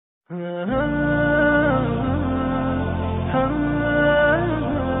موطا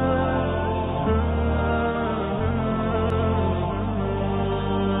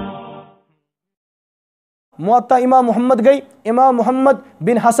امام محمد گئی امام محمد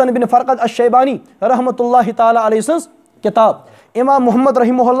بن حسن بن فرقد الشیبانی رحمۃ اللہ تعالی علیہ سنز کتاب. امام محمد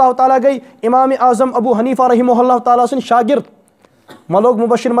رحمہ اللہ تعالیٰ گئی امام اعظم ابو حنیفہ رحمہ اللہ تعالیٰ سن شاگرد. ملوگ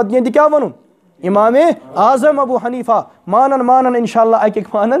مبشر مدین دی کیا ونن امام اعظم ابو حنیفہ مانن انشاءاللہ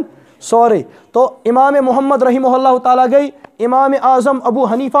اک مانن سورے. تو امام محمد رحمہ اللہ تعالیٰ گئی امام اعظم ابو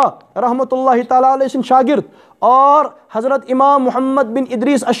حنیفہ رحمۃ اللہ تعالیٰ علیہ سن شاگرد, اور حضرت امام محمد بن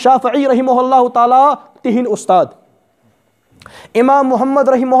ادریس الشافعی رحمہ اللہ تعالیٰ تہن استاد. امام محمد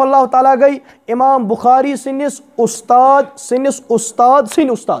رحمہ اللہ تعالیٰ گئی امام بخاری سنس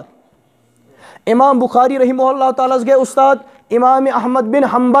استاد. امام بخاری رحمہ اللہ تعالیٰ گئے استاد امام احمد بن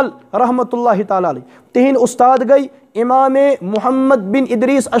حنبل رحمۃ اللہ تعالیٰ علیہ. تہن استاد گئی امام محمد بن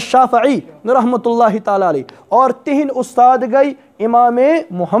ادریس الشافعی رحمۃ اللہ تعالیٰ علیہ, اور تہن استاد گئی امام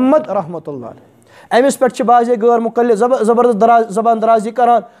محمد رحمۃ اللہ علیہ. امس پہ بازے غیر مقلد زبردست زبان درازی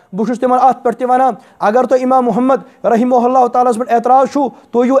کران. بہت تمہ ات پہ ونان اگر تو امام محمد رحمہ اللہ تعالیٰ پہ اعتراض چھو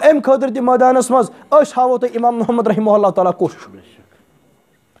تو یو ام خاطر تہ میدانس مز اس ہاو تو امام محمد رحمہ اللہ تعالیٰ کس.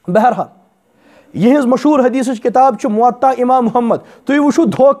 بہرحال یہ مشہور حدیث کتاب موطا امام محمد. تھی وچھو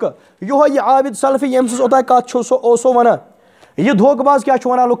دھوکہ یہ عابد سلفی یم سز اوتہ کت اوسو ونان. یہ دھوکہ باز کیا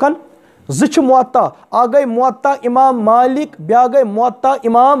ونان لکن زچ موطا اکھ گئی موطا امام مالک بیا گئی موطا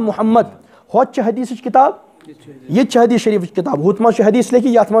امام محمد. ہوت حدیث کتاب یہ حدیث شریف کتاب ہت مز حدیث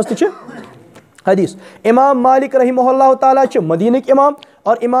لکھی یت مز تہ حدیث. امام مالک رحمہ اللہ تعالیٰ مدینک امام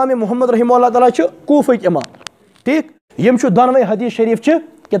اور امام محمد رحمہ اللہ تعالیٰ کوفک امام. ٹھیک یم دونوے حدیث شریف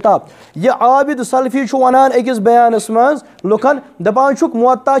کتاب. یہ عابد سلفی ونان اکس بیانس مز لکن دپان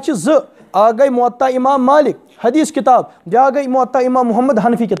موطا اکھ گئی موطا امام مالک حدیث کتاب, بیا گئی موطا امام محمد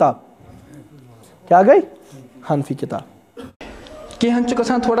حنفی کتاب. کیا گئی حنفی کتاب. کہن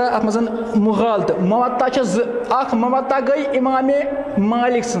گھان تھوڑا ات مز مغالط. موطا اخ موطا گئی امام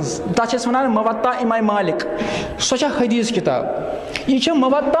مالک سنز تس ونان موطا امام مالک سو حدیث کتاب. یہ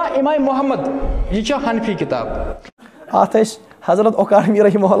موطا امام محمد یہ حنفی کتاب. ات حضرت اوقارمی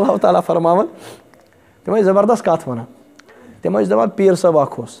رحمہ اللہ تعالیٰ فرماون تم زبردست کت ونان. تم دپان پیر صٲب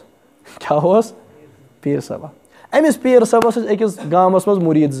اکھ کیا پیر صٲب. امس پیر صٲبس اکس گامس مز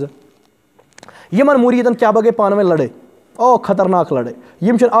مرید یمن مریدن کیا گئی پانہٕ ؤنۍ لڑٲے او خطرناک لڑٲے.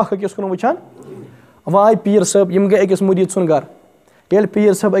 یم اکھ أکِس کُن وٕچھان وۄنۍ آے پیر صٲب یم گٔے أکِس مُریٖد سُنٛد گرٕ. ییٚلہِ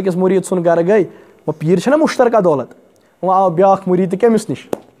پیٖر صٲب أکِس مُریٖد سُنٛد گرٕ گٔے وۄنۍ پیٖر چھَنہ مُشترکہ دولت. وۄنۍ آو بیٛاکھ مُریٖد تہِ کٔمِس نِش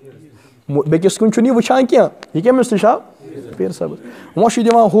بیٚکِس کُن چھُنہٕ یہِ وٕچھان کینٛہہ یہِ کٔمِس نِش آو پیٖر صٲبس. وۄنۍ چھُ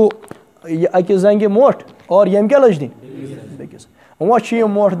دِوان ہُہ یہِ اَکہِ زنٛگہِ موٹھ اور ییٚمہِ کیٛاہ لٔج دِنۍ بیٚکِس. وۄنۍ چھُ یہِ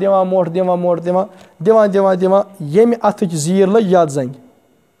موٹھ دِوان ییٚمہِ اَتھٕچ زیٖر لٔج یتھ زنٛگہِ.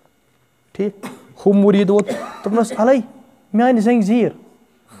 ٹھیٖک ہُہ مُریٖد ووت دوٚپنس اَلے میانہِ زنٛگہِ زیٖر.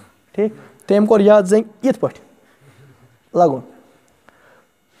 ٹھیٖک تٔمۍ کوٚر یتھ زنٛگہِ یِتھ پٲٹھۍ لگُن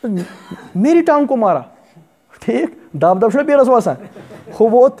میری ٹانگ کو مارا. ٹھیک دب چھُنہ پیٖرس وسان. ہُہ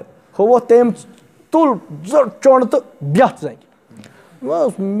ووت تٔمۍ تُل چوٚنٛڈ تہٕ بیتھ زنٛگہِ.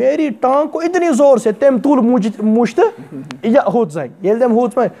 میری ٹانگ کو اتنی زور سے تٔمۍ تُل مُش تہٕ یہِ ہُتھ زنٛگہِ. ییٚلہِ تٔمۍ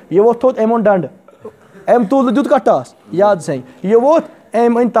ہُتھ یہِ ووٚتھ تھوٚد أمۍ اوٚن ڈنڈٕ أمۍ تُل تہٕ دیُت کتھ ٹاس یتھ زنٛگہِ. یہِ ووٚتھ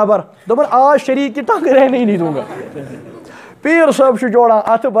أمۍ أنۍ تبر دوٚپُن آج شریٖک کی ٹانگ رہنے ہی نہیں دوں گا. پیر صٲب چھُ جوڑان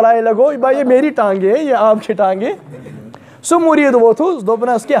اتھٕ بلاے لگو بھائی یہ میری ٹانگ ہے یہ آپ کی ٹانگ ہے. سُہ مُریٖد ووتھُس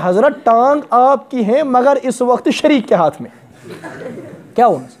دوٚپنس کہ حضرت ٹانگ آپ کی ہے مگر اس وقت شریٖک کے ہاتھ میں. کیٛاہ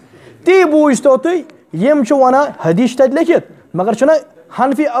ووٚنُس تی بوٗزۍ تو تُہۍ یِم چھِ ونان حدیث چھِ تتہِ لیکھِتھ مگر چھُنہ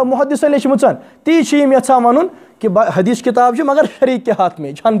حنفی محدثن لیچھمٕژن تی چھِ یِم یژھان ونُن کہ حدیث کتاب چھِ مگر شریٖک کے ہاتھ میں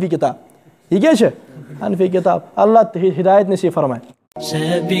یہِ چھِ حنفی کتاب. یہِ کیٛاہ چھِ حنفی کتاب. اللہ ہدایت نصیب فرمائے.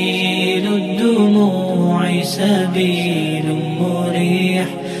 سبيل الدموع سبيل مريح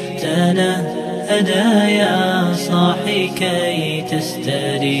تنهدى يا صاحي كي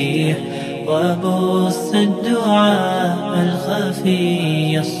تستريح وبث الدعاء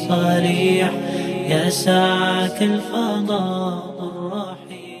الخفي الصريح يسعك الفضاء الرحيم.